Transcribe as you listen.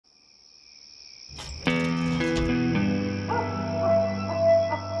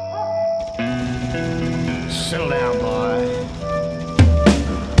Settle down, boy.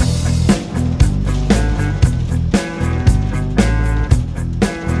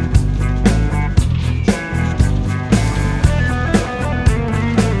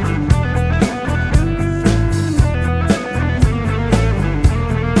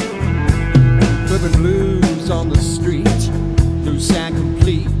 Flipping blues on the street, loose and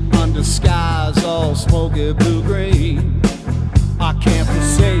complete, under skies all smoky blue-green. I can't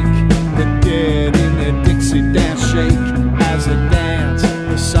forsake the dead in their Dixie dance shake as they dance,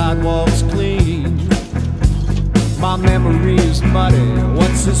 the sidewalks clean. My memory is muddy,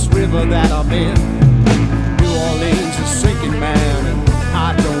 what's this river that I'm in? New Orleans is sinking, man, and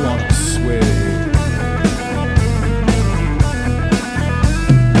I don't want to swim.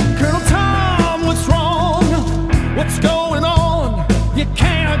 What's going on? You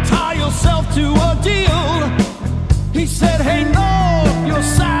can't tie yourself to a deal. He said, hey, north, you're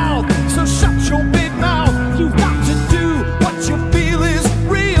south, so shut your big mouth. You've got to do what you feel is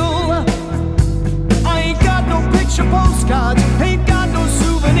real. I ain't got no picture postcards, ain't got no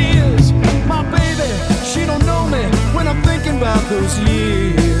souvenirs. My baby, she don't know me when I'm thinking about those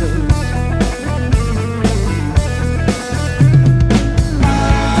years.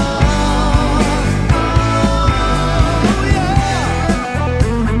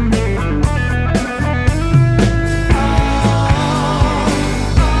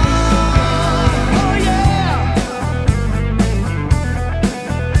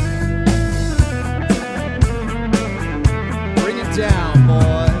 Down,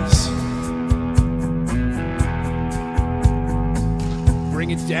 boys.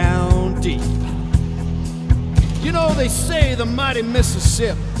 Bring it down deep. You know, they say the mighty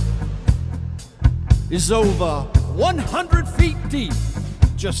Mississippi is over 100 feet deep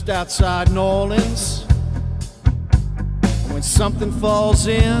just outside New Orleans. When something falls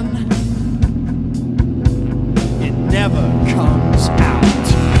in, it never comes out.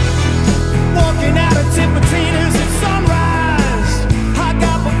 Walking out of Tipitina's at sunrise,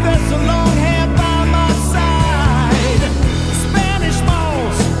 Professor Longhair by my side. Spanish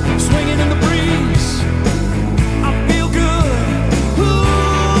balls swinging in the breeze. I feel good. Ooh,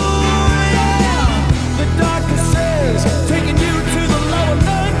 yeah. The doctor says, taking you to the lower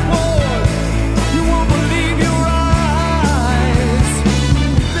ninth ward. You won't believe your eyes.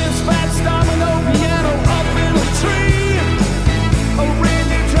 This fat domino piano up in a tree. A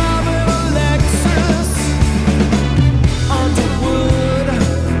Randy driving a Lexus. Underwood,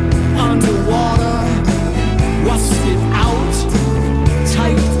 underwater, rusted out,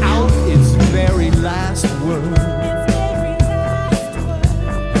 typed out its very last word.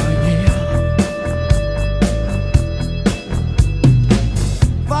 Oh, yeah.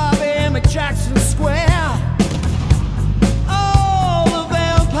 5 a.m. at Jackson Square. All the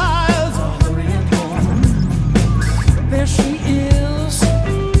vampires are hurrying home. There she is,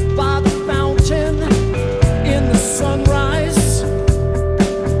 by the fountain, in the sunrise.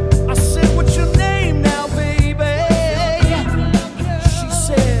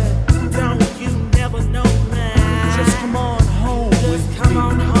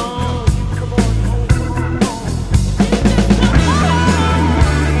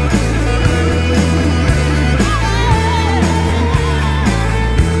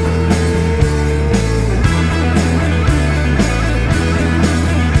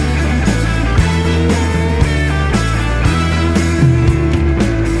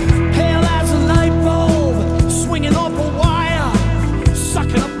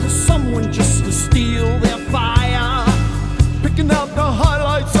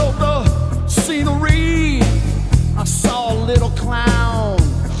 I saw a little clown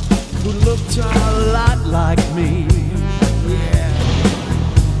who looked a lot like me.